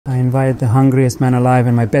I invited the hungriest man alive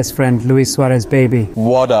and my best friend, Luis Suarez, baby.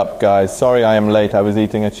 What up, guys? Sorry I am late. I was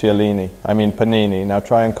eating a panini. Now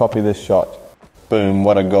try and copy this shot. Boom,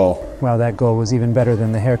 what a goal. Wow, that goal was even better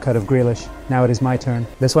than the haircut of Grealish. Now it is my turn.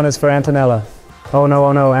 This one is for Antonella. Oh no,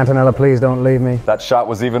 Antonella, please don't leave me. That shot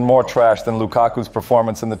was even more trash than Lukaku's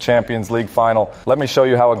performance in the Champions League final. Let me show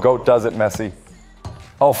you how a GOAT does it, Messi.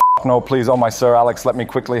 Oh, no, please. Oh, my Sir Alex, let me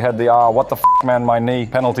quickly head the what the man, my knee.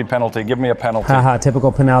 Penalty. Give me a penalty. Haha,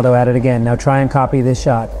 typical Ronaldo at it again. Now try and copy this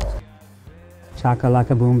shot.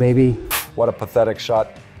 Chaka-laka boom, baby. What a pathetic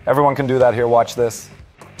shot. Everyone can do that here. Watch this.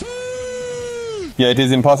 Yeah, it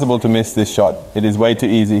is impossible to miss this shot. It is way too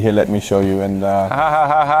easy. Here, let me show you. And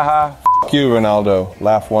F you, Ronaldo.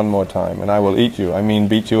 Laugh one more time and I will eat you. I mean,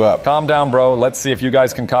 beat you up. Calm down, bro. Let's see if you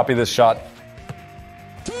guys can copy this shot.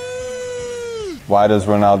 Why does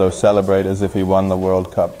Ronaldo celebrate as if he won the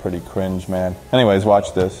World Cup? Pretty cringe, man. Anyways,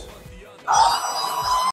 watch this.